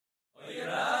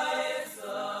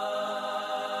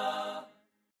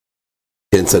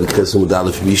צדיק חסד עמוד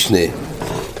א' משנה.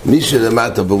 מי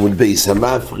שלמטה בעמוד בייס,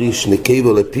 המפריש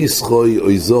נקבו לפסחוי או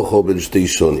זוכר בין שתי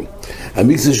שונים.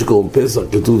 המקצה שקוראים פסח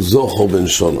כתוב זוכר בין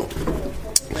שונו.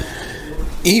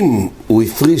 אם הוא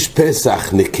הפריש פסח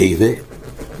נקבה,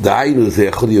 דהיינו זה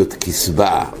יכול להיות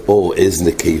כסבה או עז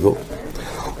נקבו,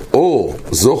 או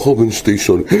זוכר בין שתי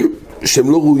שונים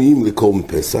שהם לא ראויים לקורם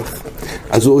פסח,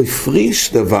 אז הוא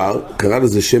הפריש דבר, קרא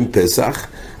לזה שם פסח,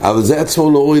 אבל זה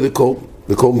עצמו לא ראוי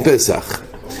לקורם פסח.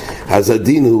 אז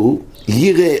הדין הוא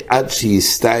יראה עד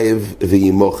שיסתייב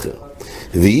וימוכר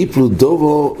ויפלו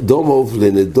דומוב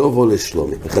לנדובו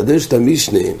לשלומי. מחדש את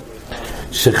המשנה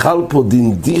שחל פה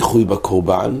דין דיחוי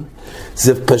בקורבן.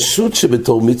 זה פשוט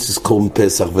שבתור מצווה קורם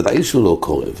פסח ודאי שהוא לא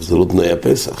קורב, זה לא תנאי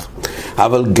הפסח,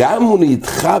 אבל גם הוא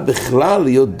נדחה בכלל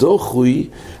להיות דוחוי,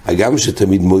 הגם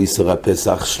שתמיד מויסר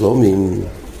הפסח שלומים,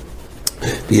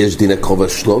 ויש דין הקרוב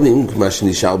השלומים מה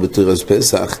שנשאר בתורס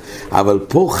פסח, אבל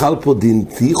פה חל פה דין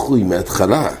דיחוי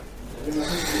מההתחלה.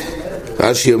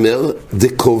 רש"י אומר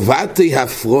דקובתי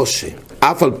הפרושה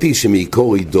אף על פי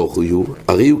שמעיקור ידוחו יהיו,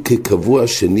 הרי הוא כקבוע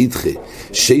שנדחה,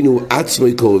 שאינו עצמו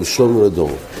יקורב שלום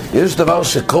לדומו. יש דבר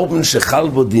שקורבן שחל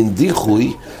בו דין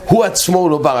דיחוי, הוא עצמו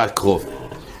לא בר הקרוב.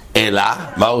 אלא,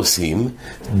 מה עושים?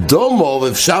 דומוב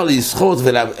אפשר לסחוט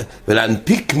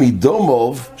ולהנפיק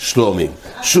מדומוב שלומים.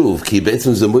 שוב, כי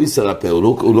בעצם זה מויסר הפה,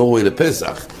 הוא לא רואה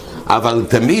לפסח. אבל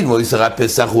תמיד מויסר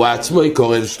הפסח הוא עצמו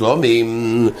יקורב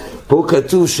שלומים. פה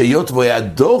כתוב שיות בו היה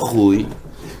דוחוי,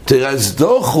 תרז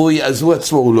דוחוי, אז הוא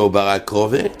עצמו הוא לא בר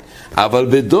הקרוב, אבל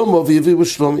בדומו ויביאו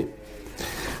שלומים.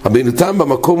 רבינו תם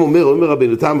במקום אומר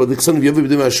רבינו תם, בדקסון ויביאו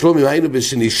בדומה השלומים, היינו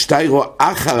בשנשתיירו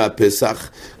אחר הפסח,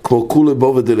 כמו כולה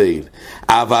בו ודליל.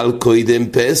 אבל קודם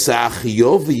פסח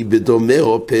יובי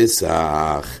בדומרו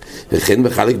פסח. וכן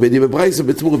מחלק בדי בברייסה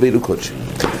בתמורה בינו קודשי.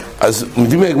 אז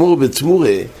מדעים מהגמור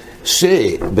בתמורה,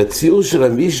 שבציור של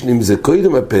המשנים זה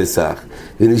קודם הפסח,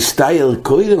 ונשתייר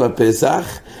קודם הפסח,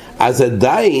 אז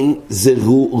עדיין זה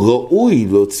ראוי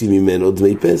להוציא ממנו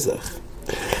דמי פסח.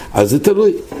 אז זה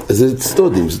תלוי, זה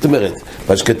סטודים. זאת אומרת,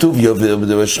 מה שכתוב יובל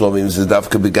בדומה שלומים זה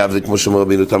דווקא בגב, זה כמו שאומר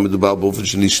רבינו תם, מדובר באופן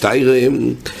של נשתייר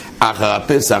אחר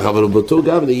הפסח, אבל באותו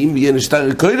גב, אם יהיה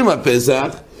נשתייר קודם הפסח,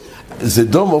 זה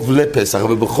דומוב לפסח,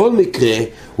 אבל בכל מקרה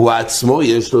הוא עצמו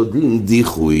יש לו דין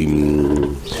דיחוי.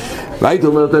 והיית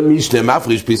אומרת המשנה,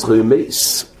 מפריש פסחוי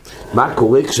מייס. מה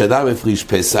קורה כשאדם מפריש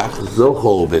פסח,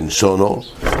 זוכר בן שונו,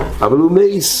 אבל הוא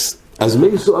מייס, אז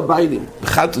מייס הוא הביילים.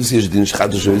 בחטוס יש דין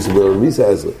שחטוס שמייס הוא בלמיסה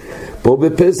הזאת. פה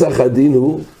בפסח הדין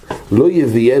הוא, לא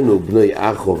יביאנו בנוי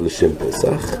אחוב לשם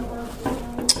פסח.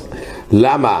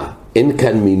 למה? אין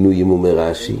כאן מינוי, אומר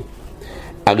רש"י.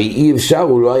 הרי אי אפשר,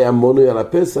 הוא לא היה מונוי על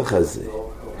הפסח הזה.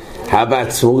 הבא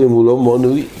עצמו, אם הוא לא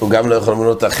מונוי, הוא גם לא יכול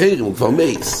למנות אחרים, הוא כבר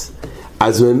מייס.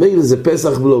 אז ממילא זה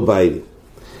פסח בלא ביילים.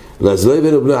 אז לא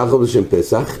הבאנו בני אחוב לשם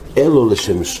פסח, אלו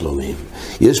לשם שלומים.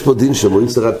 יש פה דין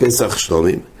שמויסר הפסח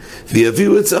שלומים,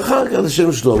 ויביאו את זה אחר כך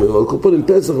לשם שלומים, אבל כל פעם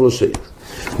פסח לא שייך.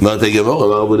 אמרת הגמור,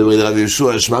 אמר רבי דוד רבי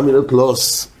יהושע, שמע מינות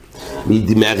לוס.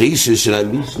 מהרישה של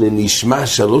המשנה נשמע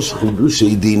 3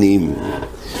 חידושי דינים.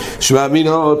 שמע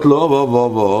מינות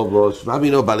לא, שמע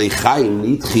מינות בעלי חיים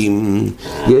נדחים.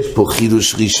 יש פה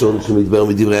חידוש ראשון שמדבר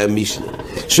מדברי המשנה.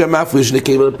 שמפריש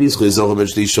נקבה לפסחו, זוכר בין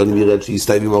שתי שונים ירד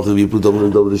שיסתייב ומוכר ויפלו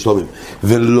דומוב לשלומים.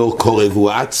 ולא קורב הוא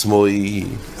עצמו,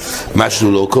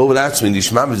 משהו לא קורב לעצמו,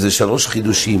 נשמע מזה 3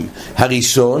 חידושים.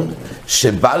 הראשון,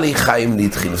 שבעלי חיים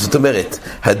נדחים. זאת אומרת,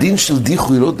 הדין של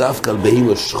דיחוי לא דווקא על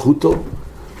בהמה שחוטו,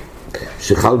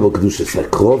 שחל בו קדוש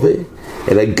הסקרובה,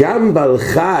 אלא גם בעל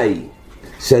חי,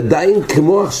 שעדיין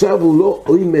כמו עכשיו הוא לא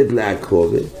עומד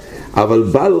להקרובה, אבל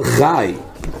בעל חי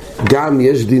גם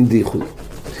יש דין דיחוי.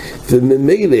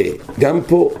 וממילא גם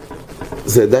פה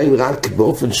זה עדיין רק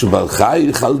באופן שבעל חי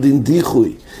חל דין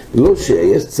דיחוי, לא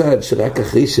שיש צד שרק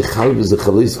אחרי שחל בזה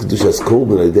חלויס קדוש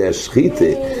הסקורבן על ידי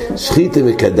שחיתה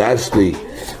מקדשתי,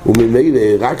 וממילא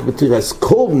רק בתור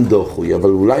הסקורבן דוחוי, אבל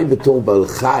אולי בתור בעל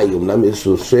חי, אמנם יש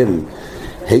לו שם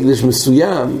הגדש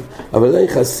מסוים, אבל עדיין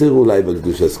חסר אולי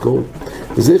בקדוש הסקורבן.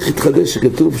 וזה התחדש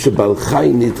שכתוב שבעל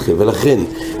חי נדחה, ולכן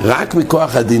רק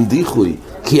מכוח הדין דיחוי,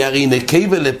 כי הרי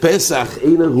נקבה לפסח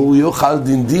אין הוא יוכל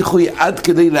דין דיחוי עד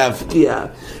כדי להפקיע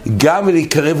גם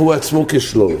להיקרב הוא עצמו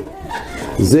כשלום.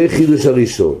 זה חידוש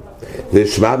הראשון.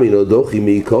 ושמע מינו דוחי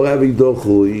מעיקור אבי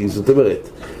דוחוי. זאת אומרת,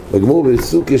 בגמור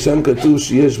בסוכה שם כתוב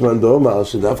שיש מנדומר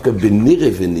שדווקא בנירה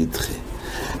ונדחה,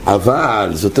 אבל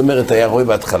זאת אומרת היה רואה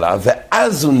בהתחלה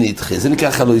ואז הוא נדחה, זה נקרא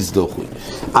חלויס דוחוי.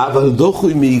 אבל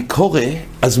דוחוי מעיקורה,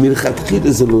 אז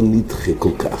מלכתחילה זה לא נדחה כל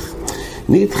כך.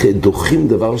 נדחה דוחים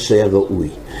דבר שהיה ראוי.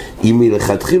 אם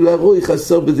מלכתחילה ראוי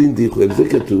חסר בדין דיחוי. זה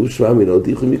כתוב, שמע מינו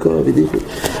דיחוי מקורא ודיחוי.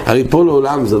 הרי פה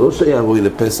לעולם זה לא שהיה ראוי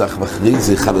לפסח ואחרי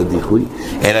זה חל הדיחוי,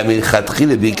 אלא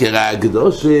מלכתחילה בעיקר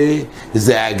הקדושה,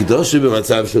 זה הקדושה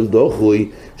במצב של דוחוי,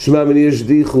 שמע מינו יש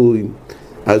דיחוי.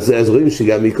 אז רואים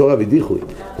שגם מקורא ודיחוי.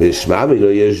 ושמע מינו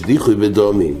יש דיחוי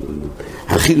בדומים.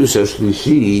 החידוש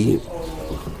השלישי,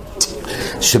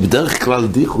 שבדרך כלל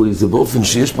דיחוי זה באופן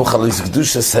שיש פה חלוס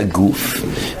קדוש הסגוף,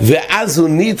 ואז הוא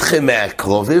נדחה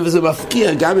מהקרובה, וזה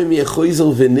מפקיע גם אם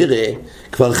יחויזר ונראה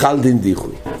כבר חל דין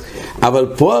דיחוי. אבל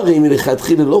פה הרי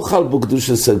מלכתחילה לא חל בו קדוש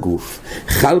הסגוף,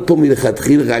 חל פה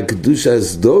מלכתחילה רק קדוש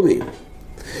הסדומים,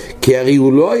 כי הרי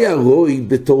הוא לא היה רוי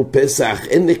בתור פסח,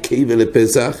 אין נקייבה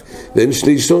לפסח ואין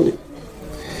שני שונים.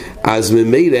 אז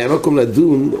ממילא היה מקום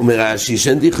לדון, אומר רש"י,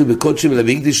 שאין דיחוי בקודשים אלא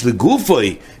בהקדיש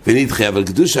לגופוי ונדחה, אבל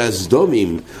קדוש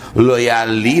הסדומים לא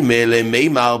יעלים אלא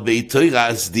מימר בתורה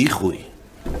אז דיחוי.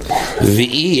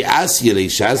 ואי אסיה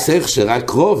לישסך שרק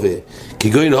רובה,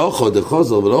 כגון הוכו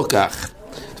דחוזר ולא כך.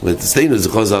 זאת אומרת, אצלנו זה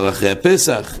חוזר אחרי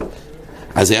הפסח.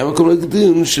 אז היה מקום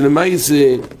לדון שלמי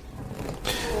זה,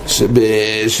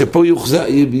 שפה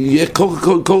יהיה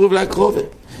קורב להקרובה.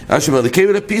 שאומר, נקייב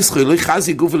לפסחו, לא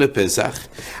יחזי גוף לפסח,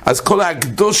 אז כל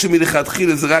הקדוש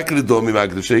מלכתחילה זה רק לדומים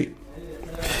הקדושי.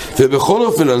 ובכל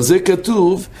אופן על זה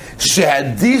כתוב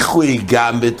שהדיחוי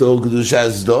גם בתור קדוש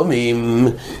הסדומים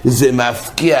זה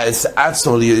מפקיע את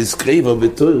עצמו ליסקריבו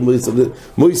בתור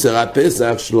מויסר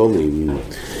הפסח שלומים.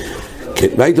 כן,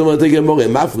 מה היית אומרת הגמרא?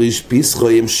 מפריש פסחו,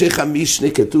 המשך המשנה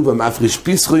כתוב המפריש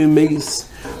פסחו עם מייס,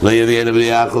 לא יביאנו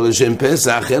ביחד לשם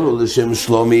פסח אלא לשם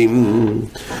שלומים.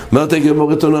 אומרת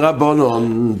הגמרא תנו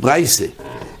רבנן ברייסה,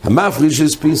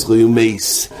 המפריש פסחו עם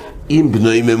מייס, אם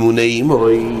בנוי ממונה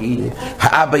אימוי,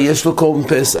 האבא יש לו קורבן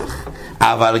פסח,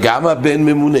 אבל גם הבן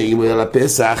ממונה אימוי על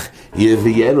הפסח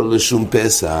יביאנו לשום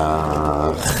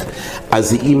פסח.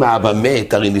 אז אם האבא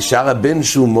מת, הרי נשאר הבן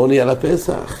שהוא מוני על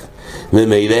הפסח,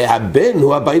 ומילא הבן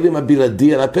הוא הביילים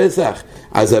הבלעדי על הפסח,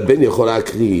 אז הבן יכול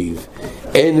להקריב.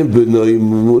 אין בנוי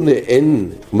ממונה, אין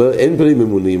בנוי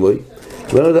ממונה אימוי.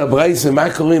 אומרת הברייסה, מה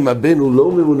קורה אם הבן הוא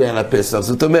לא ממונה על הפסח?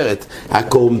 זאת אומרת,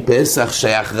 הקורבן פסח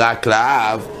שייך רק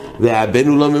לאב, והבן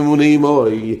הוא לא ממונה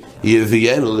אימוי,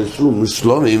 יביאנו לשום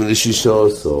שלומים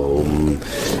ל16.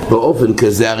 באופן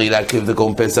כזה הרי להקריב את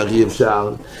הקורבן פסח אי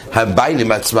אפשר,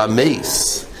 הביילים עצמם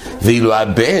מייס, ואילו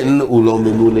הבן הוא לא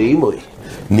ממונה אימוי.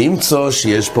 נמצא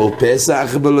שיש פה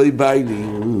פסח בלוי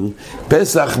ביילים,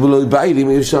 פסח בלוי ביילים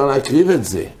אי אפשר להקריב את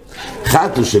זה.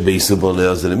 חתו שבייסו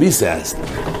בולר זה למיסס,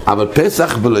 אבל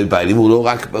פסח בלוי ביילים הוא לא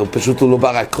רק, פשוט הוא לא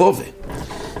ברק קרובה,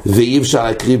 ואי אפשר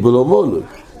להקריב בלו מונוי.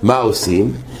 מה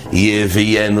עושים?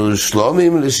 יביאנו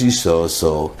שלומים ל16,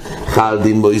 חל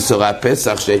דין מויסר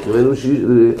הפסח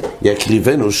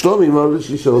שיקריבנו שלומים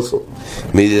ל16.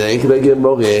 מדייק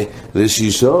לגמרא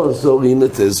ל16 הנה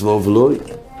תזבוב לוי.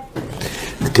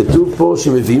 כתוב פה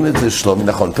שמביאים את זה שלומים,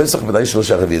 נכון, פסח ודאי שלא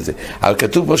שרבי את זה, אבל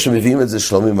כתוב פה שמביאים את זה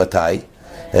שלומים מתי?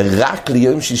 רק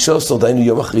ליום 16, דיינו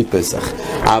יום אחרי פסח,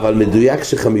 אבל מדויק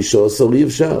ש15 אי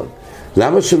אפשר.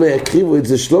 למה שלא יקריבו את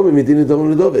זה שלומים מדין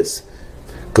לדורם לדובס?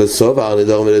 כסובר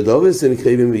לדורם לדובס הם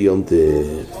נקריבים ביום טף.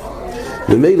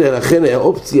 ומילא לכן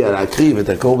האופציה להקריב את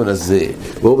הקורבן הזה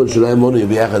באופן שלא היה מונו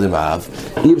ביחד עם האב,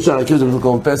 אי אפשר להקריב את זה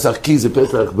בקורבן פסח כי זה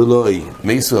פסח בלוי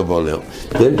מייסו הבולר,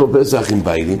 ואין פה פסח עם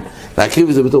ביילים. להקריב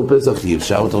את זה בתור פסח אי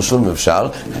אפשר, בתור שלום אפשר.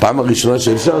 פעם הראשונה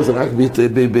שאפשר זה רק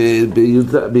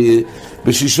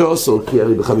ב16, כי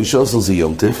הרי ב15 זה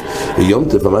יום טף, ויום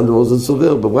טף המאן דמוזן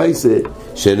סובר בברייסה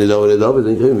שנדור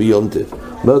וזה נקראים ביום טף.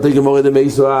 אומרת הגמרא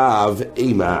דמייסו האב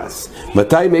אימאס.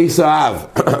 מתי מייסו האב?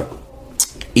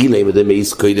 אילם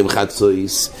דמייס קודם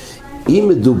חצויס. אם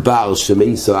מדובר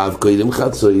שמייסו האב קודם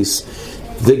חצויס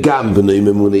וגם בנוי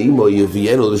ממונה אימוי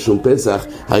יביאנו לשום פסח,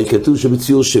 הרי כתוב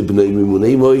שבציור שבנוי ממונה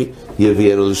אימוי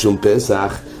יביאנו לשום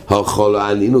פסח, הכל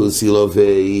ענינו סילו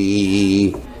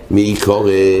ומי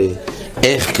קורא.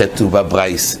 איך כתוב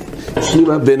בברייסה?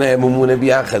 שאם הבן היה ממונה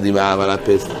ביחד עם האב על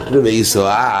הפסח ומייסו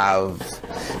האב,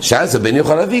 שאז הבן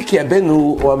יכול להביא כי הבן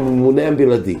הוא הממונה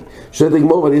הבלעדי. שואלת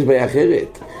הגמרא, אבל יש בעיה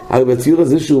אחרת. הרי בציור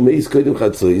הזה שהוא מייס קודם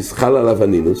חצויס חל עליו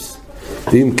הנינוס,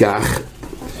 ואם כך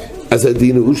אז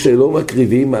הדין הוא שלא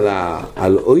מקריבים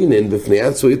על אוינן בפני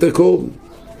עצמו את הקורבן.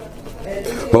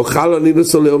 או חל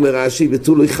הנינוס עולה אומר רש"י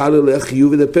ותולו יחל אליה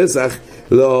חיוב את הפסח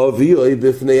לא הביאו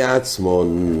בפני עצמו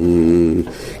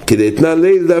כדי תנא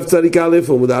ליל דף צדיק א'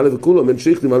 עמוד א' וכולו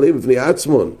מנשיכים עליהם בפני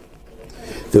עצמו,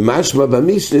 ומשמע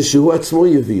במשנה שהוא עצמו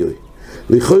יביאו.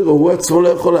 לכאורה הוא עצמו לא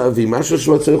יכול להביא משהו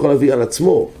שהוא עצמו יכול להביא על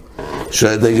עצמו.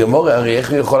 שואלת הגמרא, הרי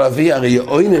איך הוא יכול להביא? הרי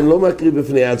אוינן לא מקריב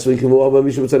בפני עצמו כמו הרבה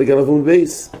מישהו בצדיק א' עמוד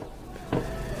בייס.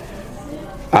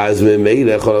 אז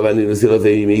ממילא יכול לבן נינוס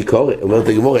ילווה מי קורא. אומרת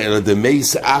הגמור, אלא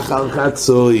דמייס אחר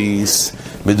חצויס,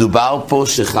 מדובר פה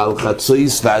שחל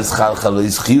חצויס ואז חל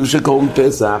חלויס חיוב שקוראים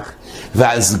פסח,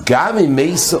 ואז גם עם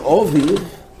מייס אוביב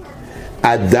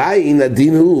עדיין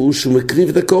הדין הוא שהוא מקריב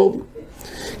את הקורבן.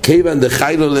 כיוון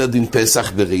דחי לו לדין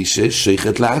פסח ברישה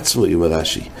שייכת לעצמו, אומר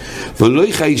רש"י, ולא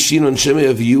יחיישין עונשם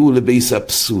יביאו לבייס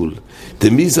הפסול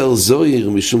דמיזר זויר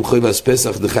משום חויבס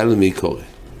פסח דחי לו מי קורא.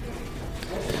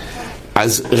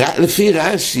 אז לפי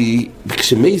רש"י,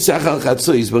 כשמייס אחר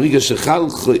חצויס, ברגע שחל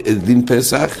דין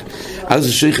פסח, אז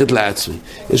זה שייכת לעצמי.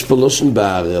 יש פה לושן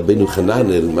ברבינו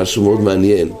חננאל, משהו מאוד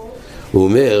מעניין. הוא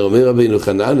אומר רבינו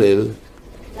חננאל,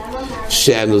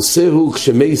 שהנושא הוא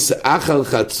כשמייס אחר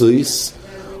חצויס,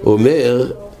 הוא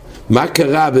אומר, מה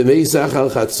קרה במייס אחר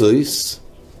חצויס?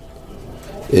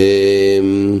 הוא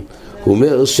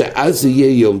אומר שאז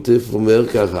יהיה יום טף, הוא אומר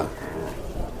ככה.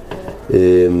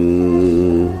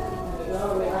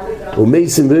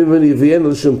 ומייסים בן יביינו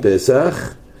לשום פסח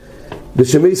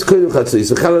בשמייס קודם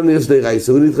חצויס וחל לנו יש די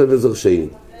רייסה הוא נתחל בזור שני.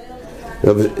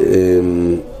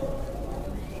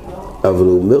 אבל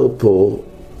הוא אומר פה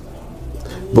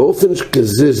באופן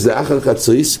כזה שזה אחר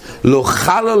חצויס לא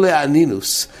חל לו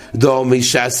לענינוס דומי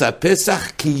שעשה פסח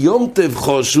כי יום טב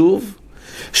חושוב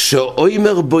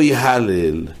שאוימר בו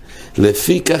יהלל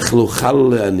לפי כך לא חל לו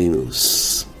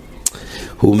לענינוס.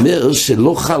 הוא אומר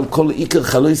שלא חל כל עיקר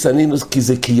חלויס ענינוס כי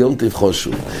זה קיונטף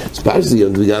חשוב. אז פעם שזה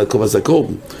יונטף בגלל כובס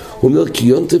הקורבן. הוא אומר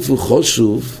קיונטף הוא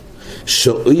חשוב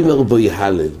שאוימר בו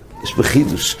יהלל. יש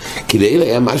בחידוש. כי לאלה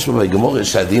היה משהו בגמורה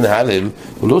שהדין הלל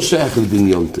הוא לא שייך לדין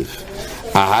יונטף.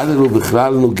 ההלל הוא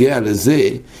בכלל נוגע לזה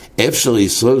אפשר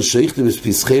ישראל שייכתם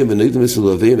בפסחיהם ונויתם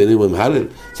בסולבים ואין אומרים הלל.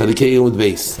 צדיקי יום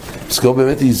בייס. פסקו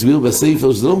באמת הסביר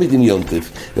בספר שזה לא מדין יונטף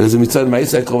אלא זה מצד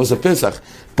מעשה הקרובס הפסח.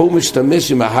 פה הוא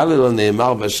משתמש עם ההלל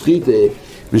הנאמר והשחיתה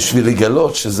בשביל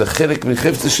לגלות שזה חלק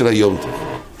מחפצה של היום.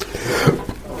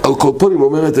 על כל פונים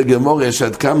אומרת הגמורה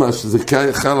שעד כמה שזה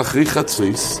חל אחרי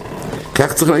חצויס,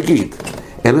 כך צריך להגיד,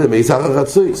 אלא מייס אחר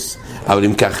חצויס. אבל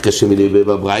אם כך קשה מלבי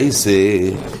בברייס,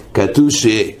 כתוב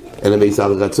שאלה מייס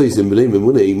אחר חצויס, הם בנוי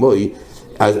ממונה אימוי,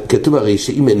 כתוב הרי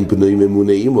שאם אין בנוי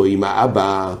ממונה אימוי, עם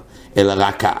האבא, אלא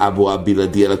רק האבו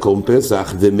הבלעדי על הקורם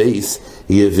פסח, ומייס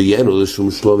יביינו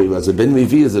לשום שלומים, אז הבן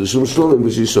מביא את זה לשום שלומים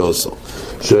בשישו עשו.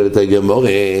 שואלת הגמורה,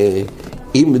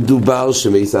 אם מדובר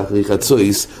שמייס אחרי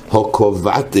חצויס,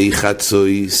 הוקובתי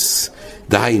חצויס,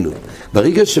 דהיינו,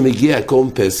 ברגע שמגיע קורם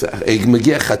פסח,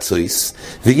 מגיע חצויס,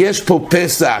 ויש פה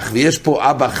פסח ויש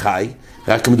פה אבא חי,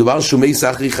 רק מדובר שהוא מייס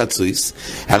אחרי חצויס,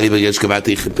 הרי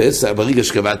ברגע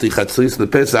שקבעתי חצויס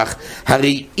לפסח,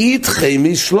 הרי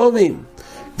איתכם משלומים.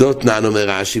 דות נען אומר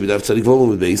רש"י בדף צדיק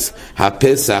ואומר בייס,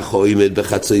 הפסח עומד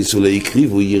בחצויס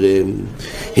ולהקריבו ירם,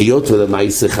 היות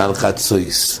ולמייס חל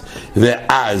חצויס,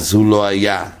 ואז הוא לא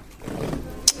היה,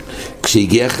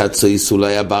 כשהגיע חצויס הוא לא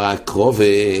היה ברק רובה,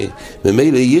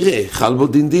 ממילא ירא, חל בו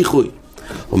דין דיחוי.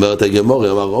 אומרת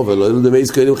הגמורה, אמר רובה, לא ילד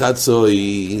מייס קודם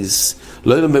חצויס,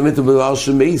 לא ילד באמת בדבר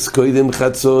שמייס קודם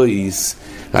חצויס,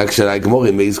 רק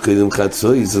כשהגמורה מייס קודם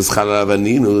חצויס, אז חל עליו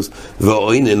הנינוס,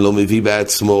 ואוינן לא מביא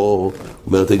בעצמו.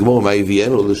 אומרת הגמורה, מה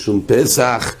הביאנו?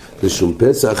 לשום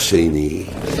פסח שני.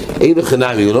 אין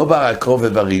לחנמי, הוא לא ברק רובה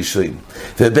בראשון.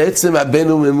 ובעצם הבן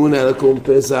הוא ממונה על הקורם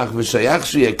פסח ושייך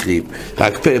שהוא יקריב,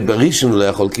 רק בראשון הוא לא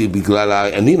יכול כי בגלל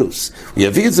הנינוס הוא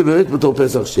יביא את זה באמת בתור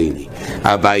פסח שני.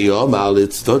 אביי אומר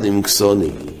לצטודים קסוני,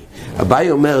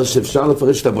 אביי אומר שאפשר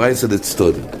לפרש את הברייתא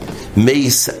לצטודים,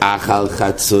 מייס אחר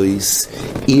חצויס,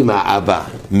 אמא אבא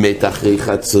מת אחרי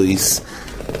חצויס,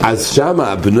 אז שמה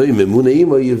הבנוי ממונה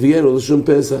אימו יביאנו לשום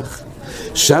פסח.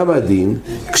 שם הדין,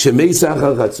 כשמייס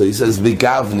אחר חצויס, אז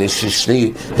בגבנה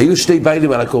היו שתי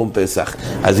ביילים על הקורם פסח,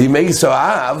 אז אם מייס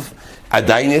אוהב,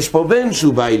 עדיין יש פה בן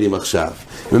שהוא ביילים עכשיו,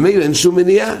 ממילא אין שום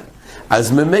מניעה,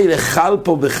 אז ממילא חל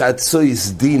פה בחצויס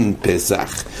דין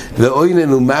פסח,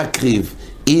 ואויננו מקריב,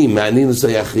 אם הנינוס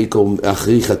היה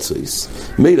אחרי חצויס,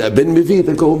 מילא הבן מביא את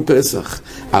הקורם פסח,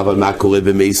 אבל מה קורה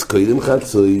במייס קודם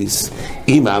חצויס?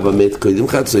 אם אבא מת קודם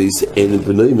חצויס, אין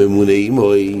בנוי ממונה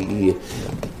אימו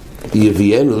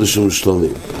יביינו לשום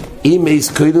שלומים. אם מייס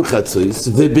קודם חצויס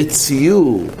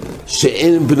ובציור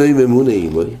שאין בנוי ממונה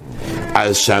אימוי,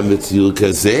 אז שם בציור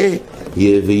כזה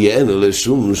יביינו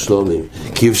לשום שלומים,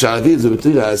 כי אפשר להביא את זה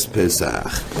בתירס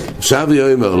פסח. עכשיו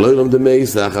יאמר לא ילמד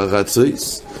מייס אחר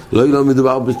חצויס, לא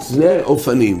מדובר בשני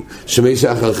אופנים שמייס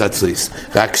אחר חצויס,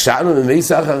 רק שאנו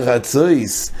מייס אחר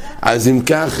חצויס, אז אם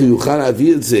כך יוכל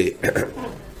להביא את זה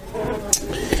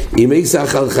אם מייס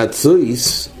אחר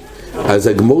חצויס, אז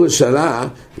הגמורה שאלה,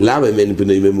 למה אין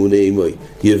בנוי ממונה אימוי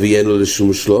יביינו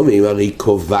לשום שלומים? הרי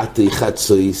קובעתי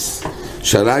חצויס.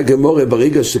 שאלה הגמורה,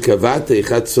 ברגע שקבעתי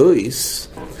חצויס,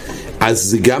 אז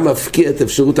זה גם מפקיע את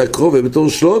אפשרות הקרובה בתור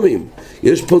שלומים.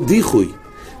 יש פה דיחוי.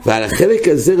 ועל החלק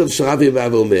הזה רב שרבי בא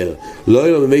ואומר, לא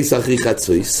יהיה לו ממי סחרי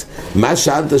חצויס. מה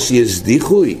שאלת שיש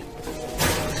דיחוי?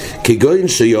 כגוין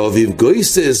שיוביב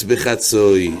גויסס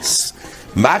בחצויס.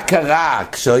 מה קרה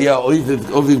כשהיה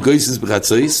אוביב גויסס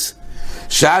בחצויס?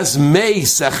 שאז מי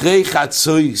סחרי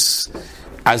חצויס.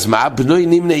 אז מה? בנוי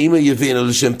נמנעים יבינו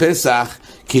לשם פסח,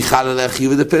 כי חל על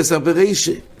אחיו ודפסח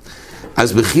ברישה.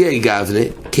 אז בחיי גבנה,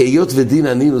 כהיות ודין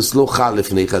הנינוס לא חל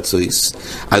לפני חצויס,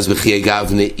 אז בחיי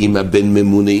גבנה, אם הבן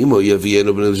ממונה עמו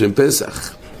יביאנו בנו לשם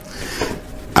פסח.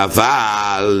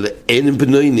 אבל אין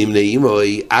בנוי נמנה עמו,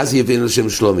 אז יביאנו לשם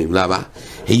שלומים. למה?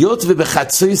 היות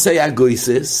ובחצויס היה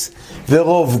גויסס,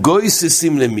 ורוב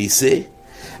גויססים למיסה,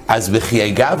 אז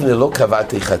בחיי גבנה לא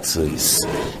קבעתי חצויס.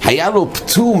 היה לו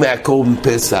פטור מהקורבן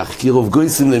פסח, כי רוב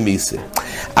גויסים למיסה.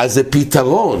 אז זה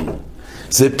פתרון.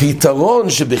 זה פתרון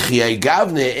שבחיי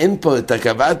גבנה אין פה את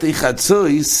הקבעתי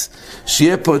חצויס,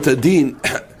 שיהיה פה את הדין,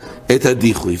 את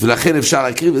הדיחוי. ולכן אפשר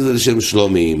להקריב את זה לשם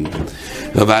שלומים.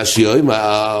 רבי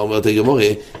שיומר, אומרת הגמורה,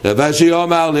 רבי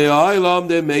שיומר לאוי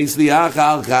לומדה מייס לי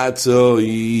אחר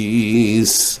חצויס.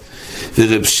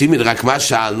 ורב שמעון, רק מה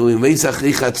שאלנו, אם מייס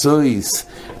אחרי חצויס,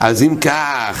 אז אם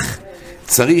כך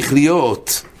צריך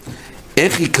להיות,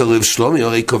 איך יקרב שלומי,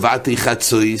 הרי קובעתי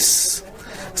חצויס.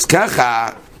 אז ככה,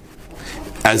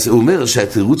 אז הוא אומר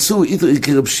שהתירוץ הוא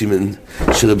כרב שמעון,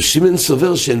 שרב שמעון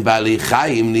סובר שאין בעלי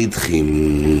חיים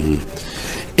נדחים.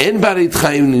 אין בעלי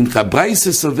חיים נדחים,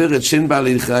 ברייסה סוברת שאין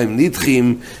בעלי חיים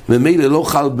נדחים, ממילא לא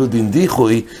חל בדין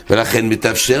דיחוי, ולכן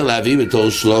מתאפשר להביא בתור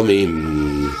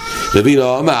שלומים. רבי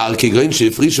לא אמר, כגוין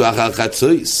שהפרישו אחר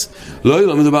חצויס.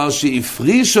 לא מדובר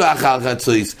שהפרישו אחר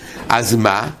חצויס. אז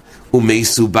מה?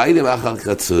 ומייסו בילם אחר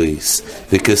חצויס.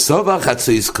 וכסובר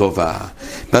חצויס קובע.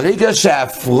 ברגע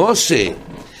שהפרושה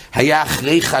היה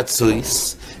אחרי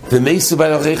חצויס, ומייסו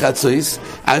בילם אחרי חצויס,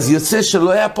 אז יוצא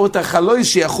שלא היה פה את החלוי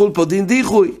שיחול פה דין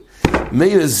דיחוי.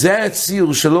 מילא זה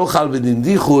הציור שלא חל בדין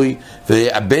דיחוי,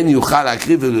 והבן יוכל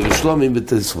להקריב ולשלומים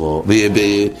בתספור,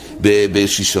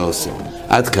 בשישה עשר.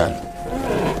 עד כאן.